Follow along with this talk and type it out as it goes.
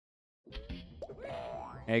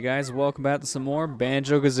Hey guys, welcome back to some more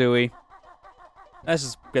Banjo-Kazooie. Let's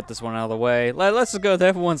just get this one out of the way. Let's just go with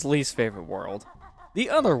everyone's least favorite world. The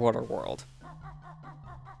other water world.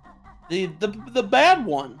 The bad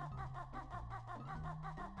one.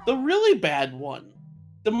 The really bad one.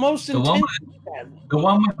 The most intense bad one. The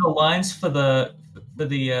one with the lines for the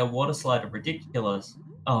water slide are ridiculous.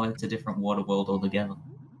 Oh, it's a different water world altogether.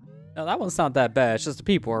 No, that one's not that bad. It's just the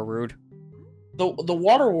people are rude. The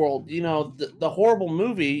water world, you know, the horrible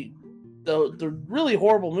movie, the really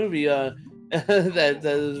horrible movie that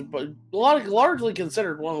is largely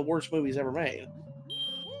considered one of the worst movies ever made.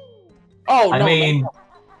 Oh, I mean,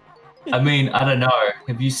 I don't know.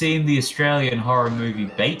 Have you seen the Australian horror movie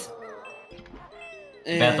Bait?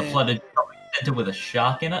 About the flooded shopping centre with a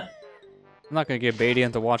shark in it? I'm not gonna get Beatty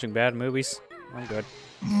into watching bad movies. I'm good.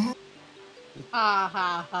 Ha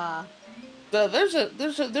ha ha.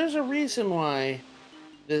 There's a reason why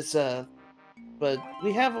this but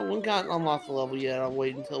we haven't gotten unlocked the level yet. I'll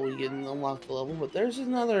wait until we get unlocked the level. But there's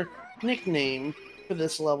another nickname for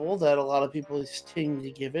this level that a lot of people seem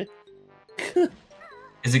to give it.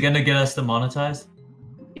 Is it gonna get us demonetized?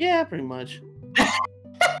 Yeah, pretty much. I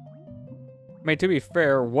mean, to be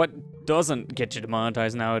fair, what doesn't get you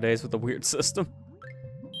demonetized nowadays with the weird system?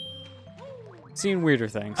 Seen weirder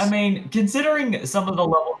things. I mean, considering some of the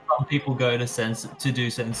levels some people go to do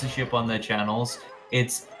censorship on their channels,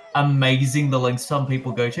 it's amazing the lengths some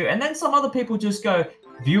people go to, and then some other people just go,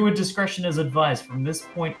 viewer discretion is advised. From this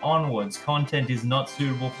point onwards, content is not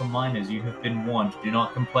suitable for minors. You have been warned. Do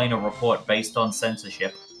not complain or report based on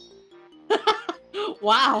censorship.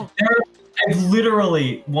 Wow.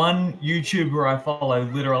 Literally, one YouTuber I follow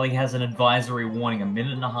literally has an advisory warning a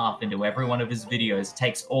minute and a half into every one of his videos,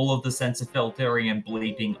 takes all of the censor filtering and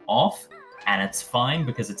bleeping off, and it's fine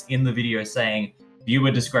because it's in the video saying, viewer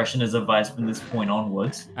discretion is advised from this point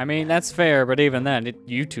onwards. I mean, that's fair, but even then,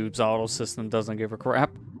 YouTube's auto system doesn't give a crap.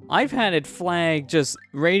 I've had it flag just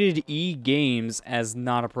rated E games as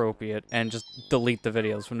not appropriate and just delete the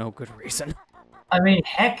videos for no good reason. I mean,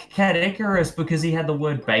 heck, Cat Icarus, because he had the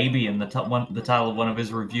word baby in the title of one of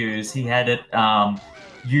his reviews, he had it,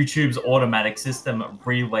 YouTube's automatic system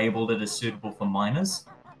relabeled it as suitable for minors.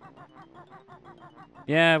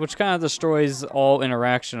 Yeah, which kind of destroys all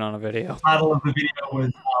interaction on a video. The title of the video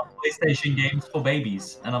was PlayStation Games for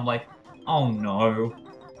Babies, and I'm like, oh no.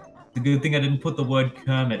 It's a good thing I didn't put the word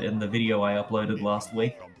Kermit in the video I uploaded last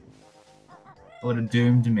week. It would have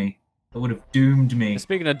doomed me. It would have doomed me.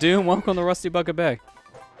 Speaking of Doom, welcome to Rusty Bucket Bay.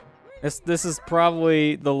 This is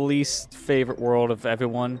probably the least favorite world of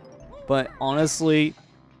everyone, but honestly,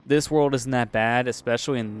 this world isn't that bad,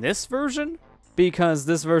 especially in this version, because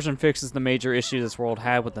this version fixes the major issue this world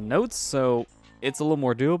had with the notes, so it's a little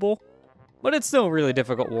more doable, but it's still a really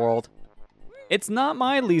difficult world. It's not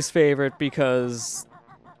my least favorite because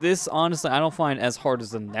this, honestly, I don't find as hard as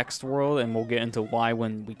the next world, and we'll get into why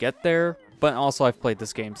when we get there. But also, I've played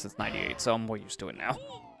this game since '98, so I'm more used to it now.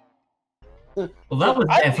 Well, that was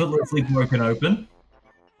effortlessly broken open.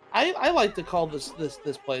 I like to call this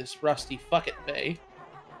place Rusty Fucket Bay.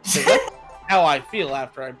 That's how I feel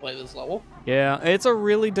after I play this level. Yeah, it's a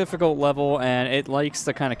really difficult level, and it likes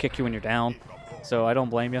to kind of kick you when you're down. So I don't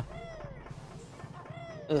blame you.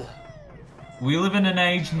 Ugh. We live in an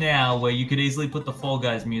age now where you could easily put the Fall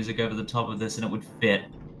Guys music over the top of this and it would fit.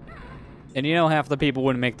 And you know half the people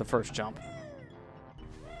wouldn't make the first jump.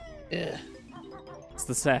 Yeah. It's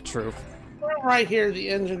the sad truth. Right here, the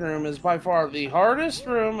engine room is by far the hardest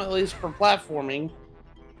room, at least for platforming,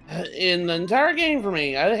 in the entire game for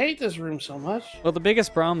me. I hate this room so much. Well, the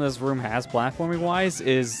biggest problem this room has platforming-wise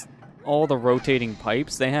is all the rotating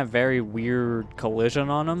pipes. They have very weird collision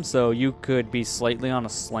on them, so you could be slightly on a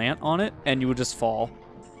slant on it, and you would just fall.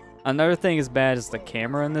 Another thing is bad is the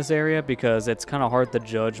camera in this area, because it's kind of hard to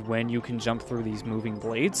judge when you can jump through these moving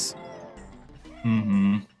blades.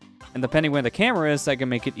 Mm-hmm. And depending where the camera is, that can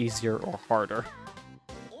make it easier or harder.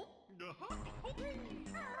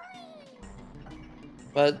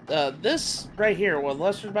 But this right here, what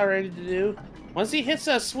Lester's about ready to do, once he hits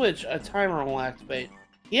that switch, a timer will activate.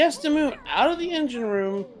 He has to move out of the engine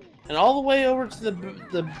room and all the way over to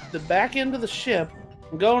the back end of the ship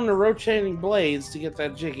and go into rotating blades to get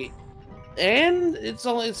that jiggy. And it's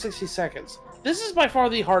only 60 seconds. This is by far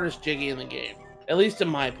the hardest jiggy in the game, at least in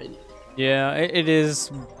my opinion. Yeah, it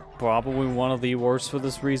is probably one of the worst for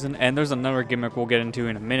this reason, and there's another gimmick we'll get into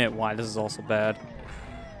in a minute why this is also bad.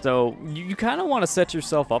 So, you kind of want to set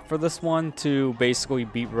yourself up for this one to basically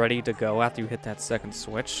be ready to go after you hit that second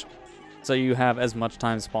switch, so you have as much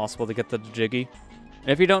time as possible to get the jiggy.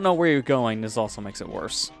 And if you don't know where you're going, this also makes it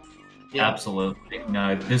worse. Yeah. Absolutely.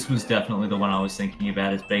 No, this was definitely the one I was thinking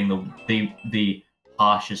about as being the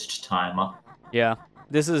harshest timer. Yeah,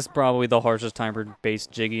 this is probably the harshest timer-based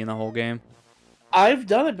Jiggy in the whole game. I've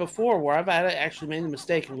done it before where I've actually made a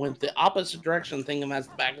mistake and went the opposite direction thinking that's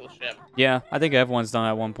the back of the ship. Yeah, I think everyone's done it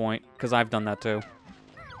at one point, because I've done that too.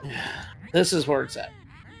 This is where it's at.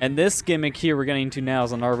 And this gimmick here we're getting into now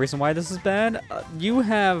is another reason why this is bad. You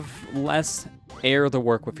have less air to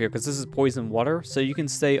work with here, because this is poison water, so you can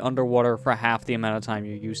stay underwater for half the amount of time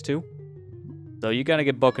you're used to. So you gotta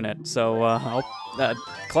get booking it. So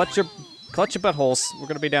clutch your buttholes. We're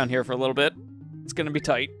gonna be down here for a little bit. It's gonna be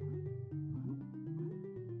tight.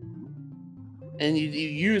 And you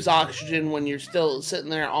use oxygen when you're still sitting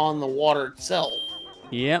there on the water itself.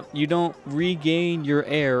 Yep, you don't regain your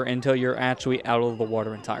air until you're actually out of the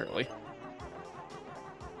water entirely.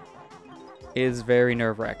 It is very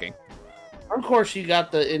nerve-wracking. Of course, you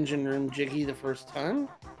got the engine room Jiggy the first time.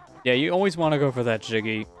 Yeah, you always want to go for that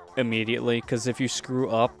Jiggy immediately, because if you screw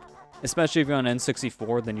up, especially if you're on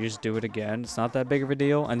N64, then you just do it again. It's not that big of a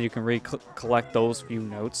deal, and you can collect those few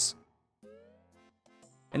notes.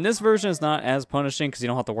 And this version is not as punishing, because you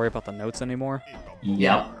don't have to worry about the notes anymore.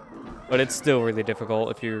 Yep. But it's still really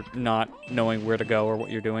difficult if you're not knowing where to go or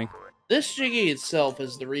what you're doing. This Jiggy itself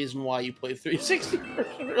is the reason why you play 360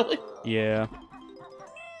 version, really. Yeah.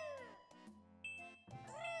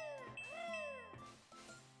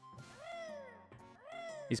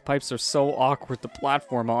 These pipes are so awkward to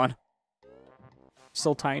platform on.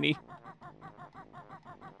 So tiny.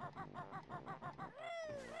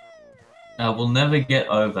 We'll never get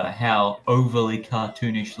over how overly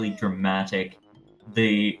cartoonishly dramatic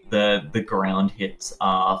the ground hits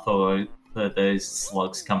are for those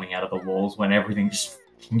slugs coming out of the walls when everything just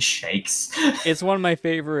fucking shakes. It's one of my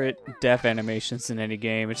favorite death animations in any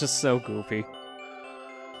game. It's just so goofy.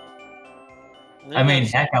 I mean,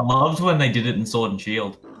 heck, I loved when they did it in Sword and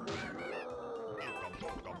Shield.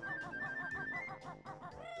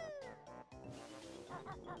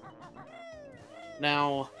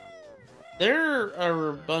 Now, there are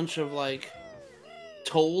a bunch of, like,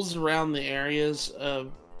 tolls around the areas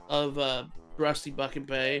of Rusty Bucket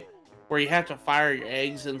Bay where you have to fire your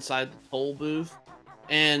eggs inside the toll booth.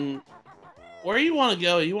 And where you want to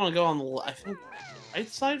go on the, I think, right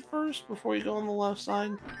side first before you go on the left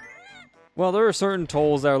side. Well, there are certain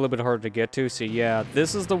tolls that are a little bit harder to get to, so yeah,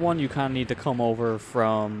 this is the one you kind of need to come over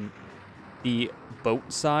from the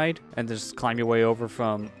boat side and just climb your way over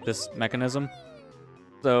from this mechanism.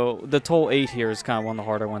 So the toll 8 here is kind of one of the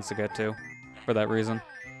harder ones to get to for that reason.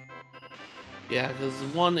 Yeah, because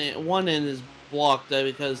one end is blocked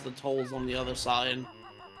because the toll's on the other side.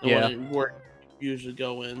 Yeah. Where you usually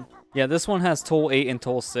go in. Yeah, this one has toll 8 and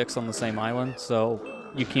toll 6 on the same island, so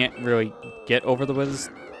you can't really get over the way this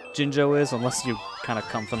Jinjo is unless you kind of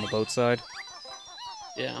come from the boat side.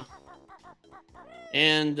 Yeah.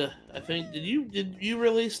 And I think did you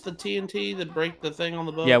release the TNT to break the thing on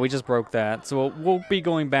the boat? Yeah, we just broke that. So we'll be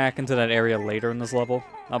going back into that area later in this level.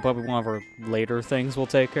 Probably one of our later things we'll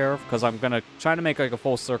take care of, because I'm going to try to make like a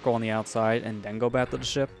full circle on the outside and then go back to the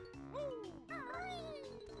ship.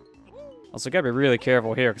 Also, gotta be really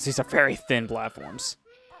careful here, because these are very thin platforms.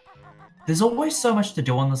 There's always so much to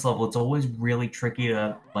do on this level. It's always really tricky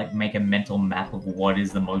to like make a mental map of what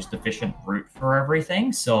is the most efficient route for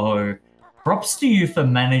everything. So props to you for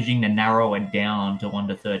managing to narrow it down to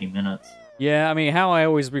under 30 minutes. Yeah, I mean, how I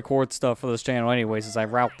always record stuff for this channel anyways is I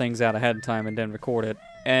route things out ahead of time and then record it.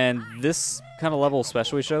 And this kind of level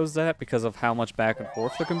especially shows that because of how much back and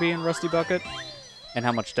forth there can be in Rusty Bucket. And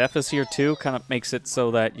how much death is here too, kind of makes it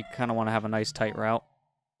so that you kind of want to have a nice tight route.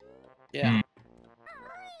 Yeah.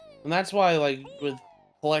 And that's why, like, with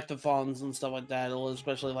collectathons and stuff like that,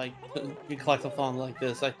 especially, like, you collectathons like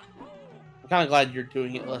this, I'm kind of glad you're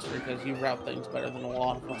doing it, Lester, because you route things better than a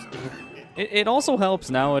lot of us do. It also helps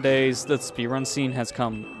nowadays that the speedrun scene has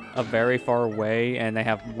come a very far way, and they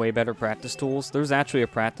have way better practice tools. There's actually a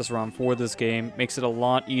practice run for this game. Makes it a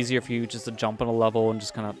lot easier for you just to jump on a level and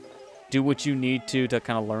just kind of do what you need to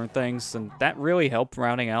kind of learn things, and that really helped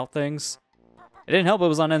rounding out things. It didn't help it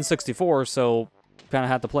was on N64, so kind of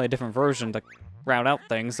had to play a different version to round out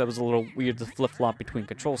things. That was a little weird to flip-flop between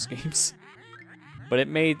control schemes. But it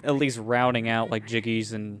made at least rounding out like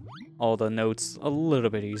jiggies and all the notes a little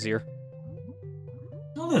bit easier.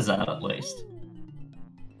 Well, there's that at least.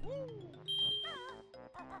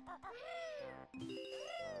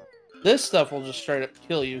 This stuff will just straight up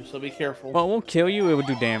kill you, so be careful. Well, it won't kill you, it would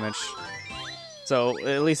do damage. So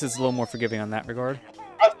at least it's a little more forgiving on that regard.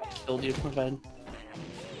 I killed you, my bad.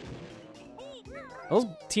 Those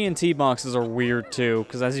TNT boxes are weird too,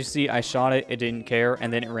 because as you see, I shot it, it didn't care,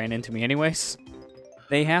 and then it ran into me anyways.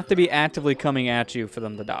 They have to be actively coming at you for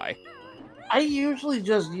them to die. I usually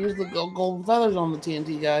just use the gold feathers on the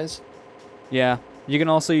TNT guys. Yeah, you can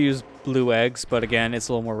also use blue eggs, but again, it's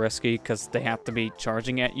a little more risky because they have to be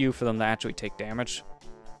charging at you for them to actually take damage.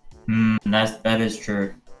 That is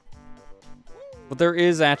true. But there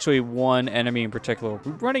is actually one enemy in particular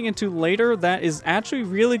we're running into later that is actually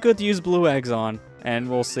really good to use blue eggs on, and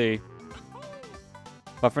we'll see.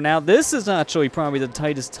 But for now, this is actually probably the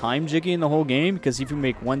tightest time jiggy in the whole game, because if you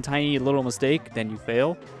make one tiny little mistake, then you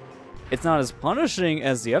fail. It's not as punishing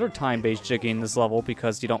as the other time-based jiggy in this level,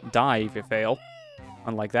 because you don't die if you fail,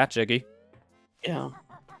 unlike that jiggy. Yeah.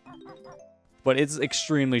 But it's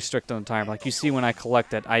extremely strict on the time. Like, you see when I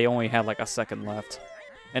collected, I only had like a second left.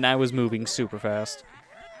 And I was moving super fast.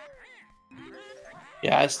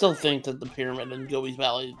 Yeah, I still think that the Pyramid in Gobi's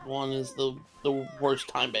Valley one is the worst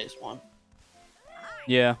time-based one.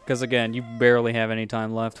 Yeah, because again, you barely have any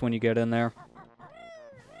time left when you get in there.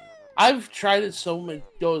 I've tried it so much,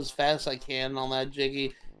 go as fast as I can on that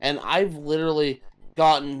jiggy, and I've literally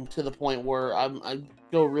gotten to the point where I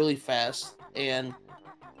go really fast, and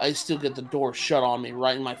I still get the door shut on me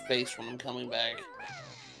right in my face when I'm coming back.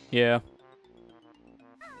 Yeah.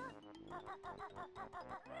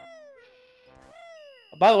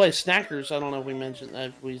 By the way, Snackers, I don't know if we mentioned that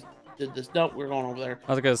if we did this. Nope, we're going over there.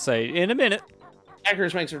 I was going to say, in a minute.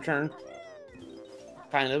 Snackers makes a return.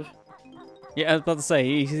 Kind of. Yeah, I was about to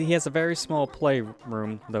say, he has a very small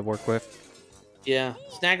playroom to work with. Yeah,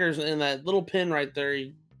 Snackers in that little pin right there,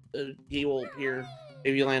 he will appear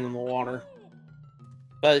if you land in the water.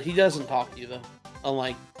 But he doesn't talk to you, though.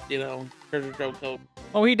 Unlike, you know, Treasure Trove Code.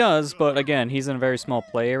 Oh, he does, but again, he's in a very small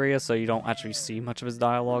play area, so you don't actually see much of his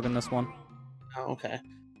dialogue in this one. Oh, okay.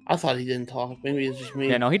 I thought he didn't talk. Maybe it's just me.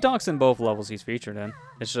 Yeah, no, he talks in both levels he's featured in.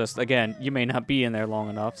 It's just, again, you may not be in there long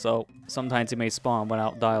enough, so sometimes he may spawn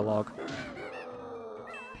without dialogue.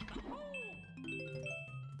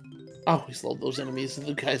 I always love those enemies,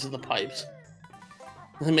 the guys in the pipes.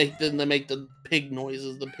 They make the pig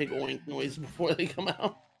noises, the pig oink noise before they come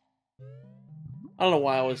out. I don't know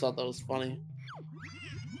why I always thought that was funny.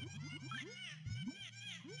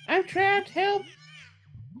 I'm trapped, help!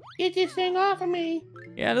 Get this thing off of me!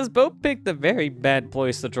 Yeah, this boat picked a very bad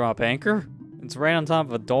place to drop anchor. It's right on top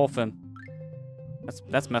of a dolphin.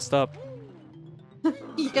 That's messed up.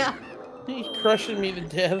 Yeah. He's crushing me to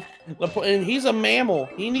death. And he's a mammal.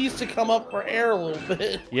 He needs to come up for air a little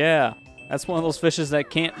bit. Yeah, that's one of those fishes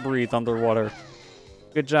that can't breathe underwater.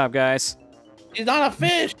 Good job, guys. He's not a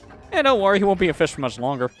fish! Yeah, don't worry, he won't be a fish for much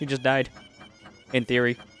longer. He just died. In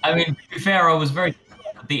theory. I mean, to be fair, I was very...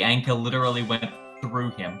 The anchor literally went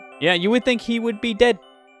through him. Yeah, you would think he would be dead.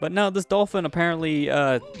 But no, this dolphin apparently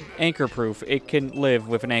anchor-proof. It can live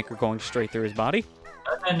with an anchor going straight through his body.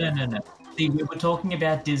 No. See, we were talking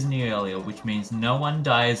about Disney earlier, which means no one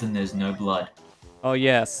dies and there's no blood. Oh,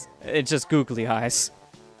 yes. It's just googly eyes.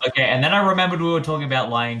 Okay, and then I remembered we were talking about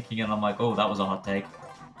Lion King, and I'm like, oh, that was a hot take.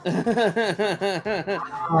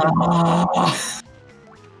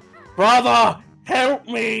 Brother, help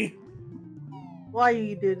me! Why do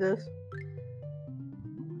you do this?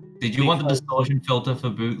 Did you want the distortion filter for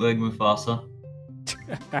bootleg Mufasa?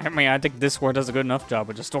 I mean, I think Discord does a good enough job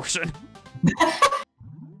with distortion.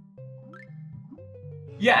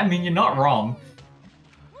 Yeah, I mean, you're not wrong.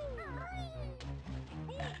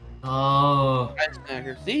 Oh.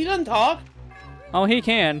 See, he doesn't talk. Oh, he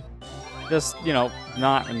can. Just, you know,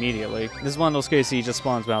 not immediately. This is one of those cases he just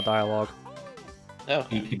spawns without dialogue. Oh.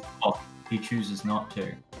 He chooses not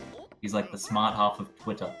to. He's like the smart half of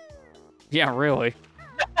Twitter. Yeah, really.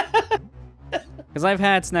 Because I've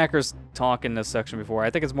had Snackers talk in this section before.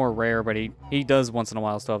 I think it's more rare, but he does once in a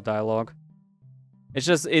while still have dialogue. It's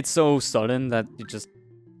just, it's so sudden that you just,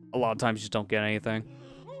 a lot of times you just don't get anything.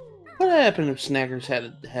 What happened if Snackers had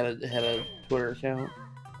a Twitter account?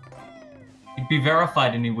 He'd be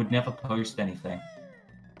verified and he would never post anything.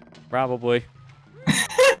 Probably.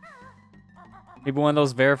 Maybe one of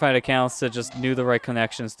those verified accounts that just knew the right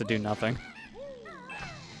connections to do nothing.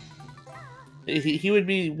 He would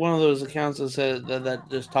be one of those accounts that said that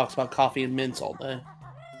just talks about coffee and mints all day.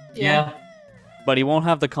 Yeah. But he won't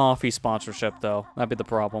have the coffee sponsorship, though. That'd be the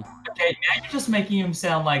problem. Okay, now you're just making him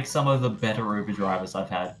sound like some of the better Uber drivers I've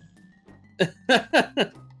had.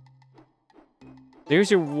 There's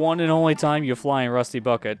your one and only time you fly in Rusty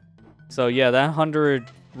Bucket. So yeah, that 100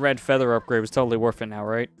 red feather upgrade was totally worth it now,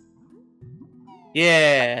 right?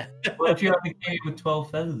 Yeah. What if you only came with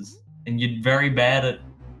 12 feathers and you're very bad at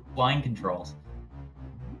flying controls?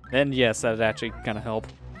 Then yes, that'd actually kind of help.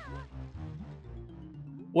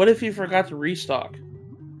 What if you forgot to restock?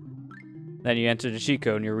 Then you enter the cheat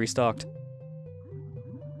code and you're restocked.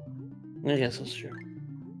 I guess that's true.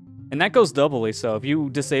 And that goes doubly, so if you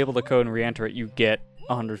disable the code and re-enter it, you get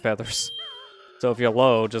 100 feathers. So if you're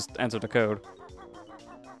low, just enter the code.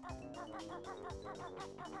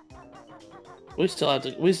 We still have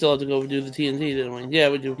to go do the TNT, didn't we? Yeah,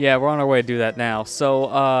 we do. Yeah, we're on our way to do that now.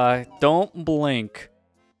 So, don't blink.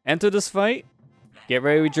 Enter this fight. Get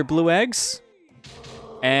ready with your blue eggs.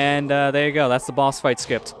 And, there you go. That's the boss fight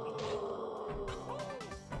skipped.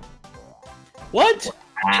 What?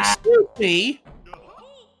 Excuse me?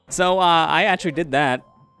 So, I actually did that,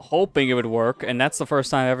 hoping it would work, and that's the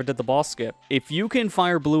first time I ever did the boss skip. If you can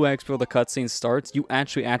fire blue eggs before the cutscene starts, you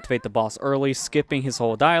actually activate the boss early, skipping his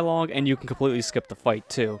whole dialogue, and you can completely skip the fight,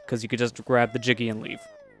 too, because you could just grab the Jiggy and leave.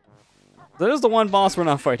 That is the one boss we're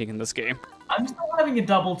not fighting in this game. I'm still having a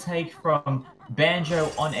double take from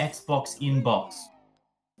Banjo on Xbox inbox.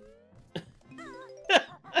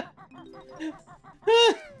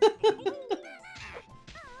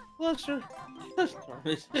 Lester. You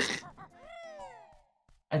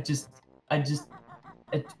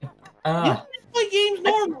uh, can't play games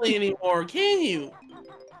normally anymore, can you?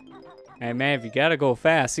 Hey, man, if you gotta go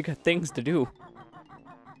fast, you got things to do.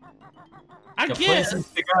 I got guess. places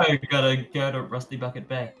to go. You gotta go to Rusty Bucket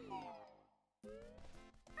Bay.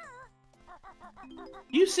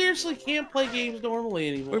 You seriously can't play games normally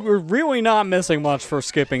anymore. We're really not missing much for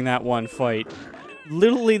skipping that one fight.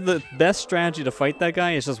 Literally, the best strategy to fight that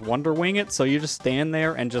guy is just Wonder Wing it, so you just stand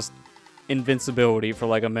there and just invincibility for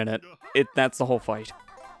like a minute. That's the whole fight.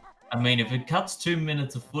 I mean, if it cuts 2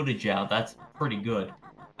 minutes of footage out, that's pretty good.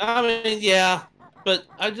 I mean, yeah, but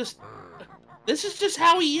this is just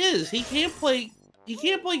how he is. He can't play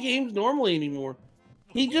games normally anymore.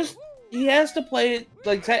 He has to play it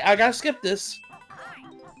like, say, I gotta skip this.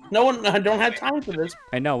 I don't have time for this.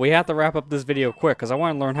 I know, we have to wrap up this video quick, because I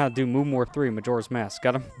want to learn how to do Moonwarp 3, Majora's Mask.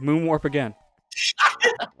 Gotta Moonwarp again.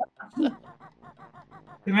 The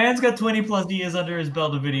man's got 20 plus years under his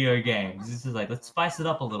belt of video games. This is like, let's spice it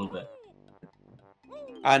up a little bit.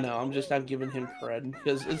 I know, I'm just not giving him cred,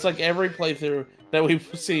 because it's like every playthrough that we've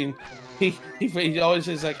seen, he always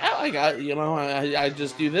says like, oh, I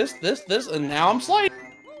just do this, and now I'm sliding.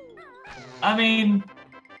 I mean,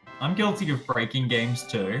 I'm guilty of breaking games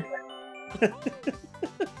too.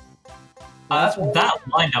 That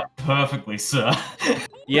lined up perfectly, sir.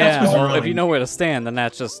 Yeah, was well, really- if you know where to stand, then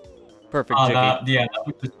that's just perfect Jiggy. That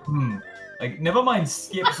was just, Like, never mind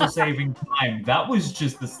skips or saving time, that was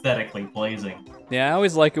just aesthetically pleasing. Yeah, I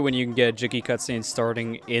always like it when you can get a Jiggy cutscene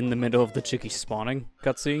starting in the middle of the Jiggy spawning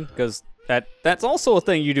cutscene, because that's also a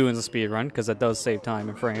thing you do in the speedrun, because that does save time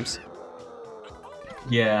and frames.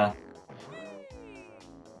 Yeah.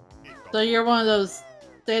 So you're one of those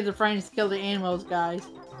save the frames, kill the animals guys.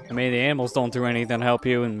 I mean, the animals don't do anything to help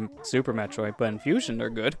you in Super Metroid, but in Fusion, they're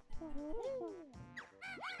good.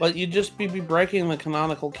 But you'd just be breaking the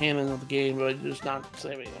canonical canon of the game, but just not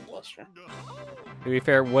saving them, Lester. To be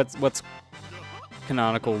fair, what's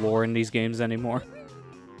canonical lore in these games anymore?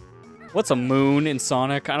 What's a moon in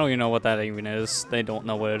Sonic? I don't even know what that even is. They don't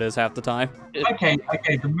know what it is half the time. Okay,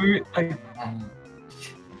 the moon...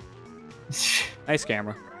 Nice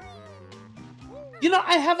camera. You know,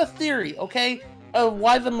 I have a theory, okay, of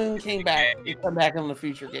why the moon came back in the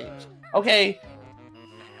future games. Okay,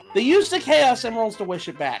 they used the Chaos Emeralds to wish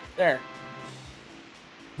it back. There.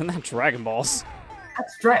 And not Dragon Balls.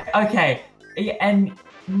 That's right. Okay, and...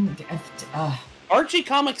 Archie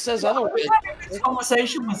Comics says I otherwise. was having this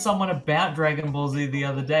conversation with someone about Dragon Ball Z the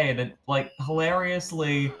other day, and it, like,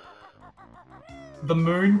 hilariously, the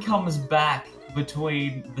moon comes back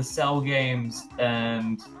between the Cell games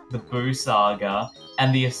and the Boo Saga,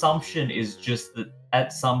 and the assumption is just that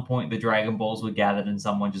at some point the Dragon Balls were gathered and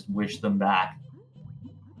someone just wished them back.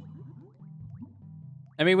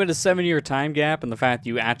 I mean, with a 7-year time gap and the fact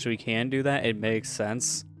you actually can do that, it makes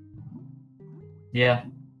sense. Yeah.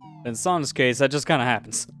 In Sonic's case, that just kind of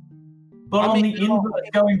happens. But I on mean, the inverse,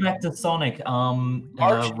 going back to Sonic,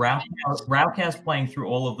 Raukow's playing through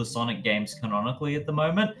all of the Sonic games canonically at the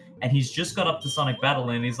moment, and he's just got up to Sonic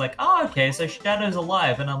Battle, and he's like, oh, okay, so Shadow's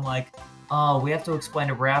alive, and I'm like, oh, we have to explain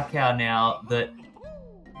to Raukow now that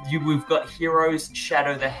we've got Heroes,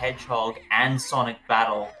 Shadow the Hedgehog, and Sonic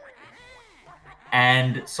Battle,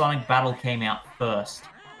 and Sonic Battle came out first.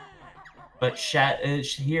 But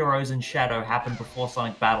Heroes and Shadow happened before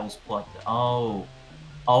Sonic Battle's plot. Oh,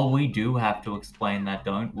 we do have to explain that,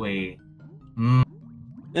 don't we?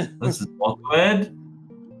 This is awkward.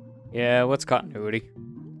 Yeah, what's continuity?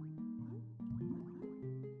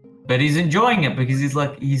 But he's enjoying it because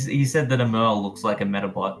he said that a Merle looks like a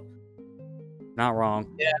Metabot. Not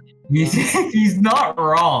wrong. He's not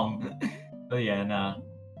wrong. But yeah, nah.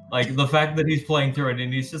 Like, the fact that he's playing through it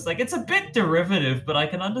and he's just like, it's a bit derivative, but I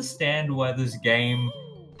can understand why this game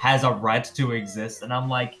has a right to exist. And I'm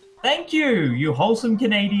like, thank you, you wholesome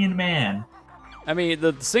Canadian man. I mean,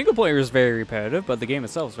 the single player is very repetitive, but the game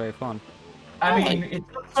itself is very fun. I mean, it's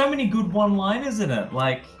got so many good one-liners in it.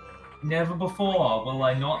 Like, never before will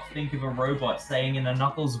I not think of a robot saying in a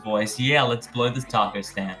Knuckles voice, yeah, let's blow this taco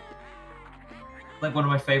stand. Like one of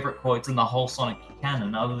my favorite quotes in the whole Sonic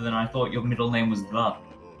canon, other than I thought your middle name was the.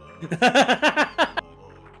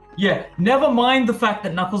 Yeah, never mind the fact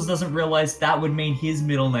that Knuckles doesn't realize that would mean his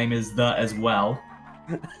middle name is the as well.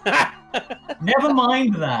 Never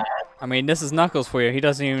mind that. I mean, this is Knuckles for you. He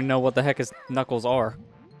doesn't even know what the heck his Knuckles are.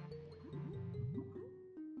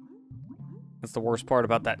 That's the worst part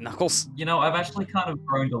about that Knuckles. You know, I've actually kind of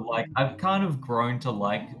grown to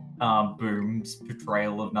like Boom's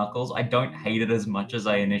portrayal of Knuckles. I don't hate it as much as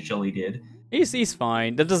I initially did. He's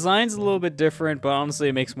fine. The design's a little bit different, but honestly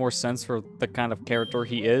it makes more sense for the kind of character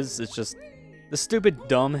he is. It's just the stupid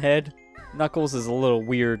dumb head. Knuckles is a little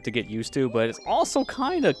weird to get used to, but it's also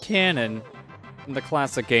kind of canon in the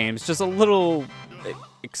classic games. Just a little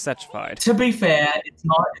accentuated. To be fair, it's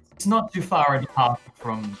not too far apart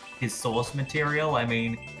from his source material. I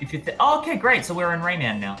mean, if you oh, okay, great. So we're in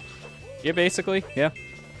Rayman now. Yeah, basically, yeah.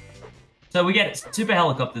 So we get super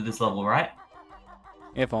helicopter this level, right?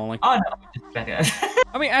 If only. Oh no, just back out.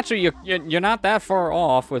 I mean, actually, you're not that far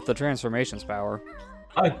off with the transformations power.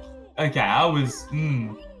 Oh, okay, I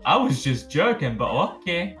was just joking, but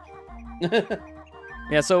okay.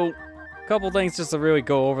 Yeah, so a couple things just to really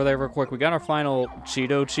go over there real quick. We got our final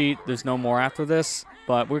Cheeto cheat. There's no more after this,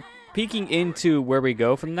 but we're peeking into where we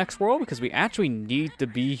go for the next world because we actually need to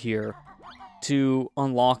be here to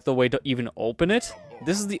unlock the way to even open it.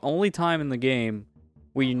 This is the only time in the game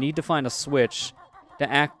where you need to find a switch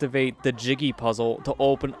to activate the Jiggy puzzle to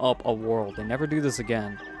open up a world. They never do this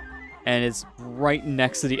again. And it's right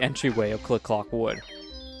next to the entryway of Click Clock Wood.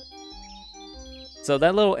 So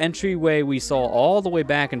that little entryway we saw all the way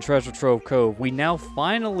back in Treasure Trove Cove, we now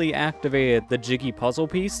finally activated the Jiggy puzzle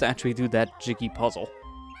piece to actually do that Jiggy puzzle.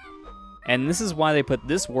 And this is why they put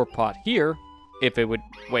this warp pot here, if it would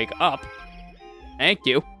wake up. Thank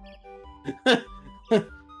you.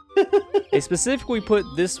 They specifically put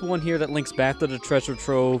this one here that links back to the Treasure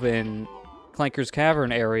Trove and Clanker's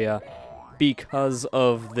Cavern area because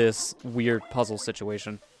of this weird puzzle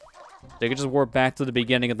situation. So you can just warp back to the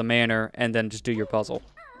beginning of the manor and then just do your puzzle.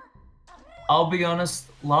 I'll be honest,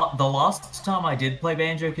 the last time I did play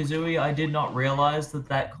Banjo-Kazooie, I did not realize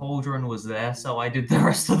that cauldron was there, so I did the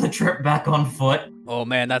rest of the trip back on foot. Oh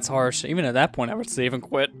man, that's harsh. Even at that point, I would save and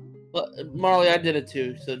quit. Well, Marley, I did it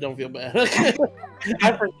too, so don't feel bad.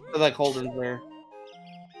 I forgot that cauldron's there.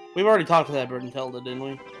 We've already talked to that Brentilda, didn't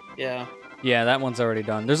we? Yeah. Yeah, that one's already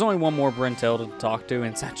done. There's only one more Brentilda to talk to, and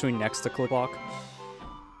it's actually next to Click Clock.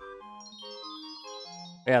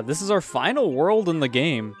 Yeah, this is our final world in the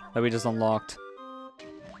game that we just unlocked.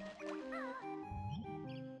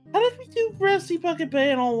 How did we do Rusty Bucket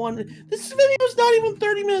Bay in all one? This video's not even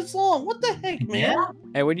 30 minutes long. What the heck, man? Yeah.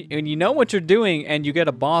 And when you know what you're doing and you get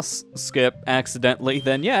a boss skip accidentally,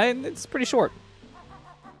 then yeah, it's pretty short.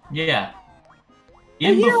 Yeah.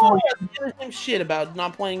 And before you give him shit about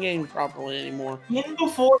not playing games properly anymore. Even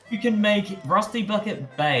before you can make Rusty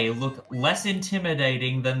Bucket Bay look less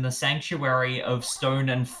intimidating than the Sanctuary of Stone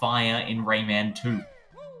and Fire in Rayman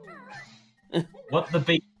 2. What the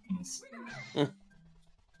beans?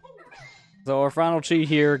 So our final cheat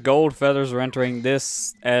here, gold feathers are entering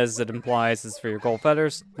this, as it implies, is for your gold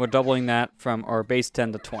feathers. We're doubling that from our base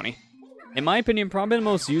 10 to 20. In my opinion, probably the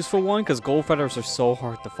most useful one, because gold feathers are so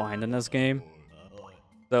hard to find in this game.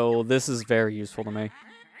 So this is very useful to me.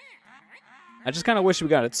 I just kind of wish we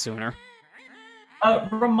got it sooner.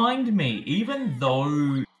 Remind me, even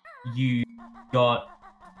though you got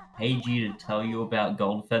Heiji to tell you about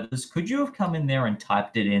gold feathers, could you have come in there and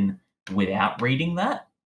typed it in without reading that?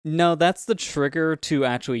 No, that's the trigger to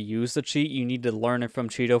actually use the cheat. You need to learn it from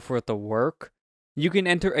Cheeto for it to work. You can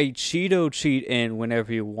enter a Cheeto cheat in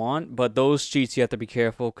whenever you want, but those cheats you have to be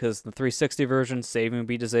careful because the 360 version, saving will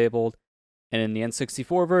be disabled. And in the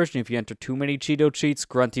N64 version, if you enter too many Cheeto cheats,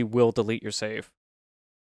 Grunty will delete your save.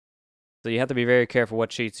 So you have to be very careful what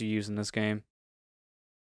cheats you use in this game.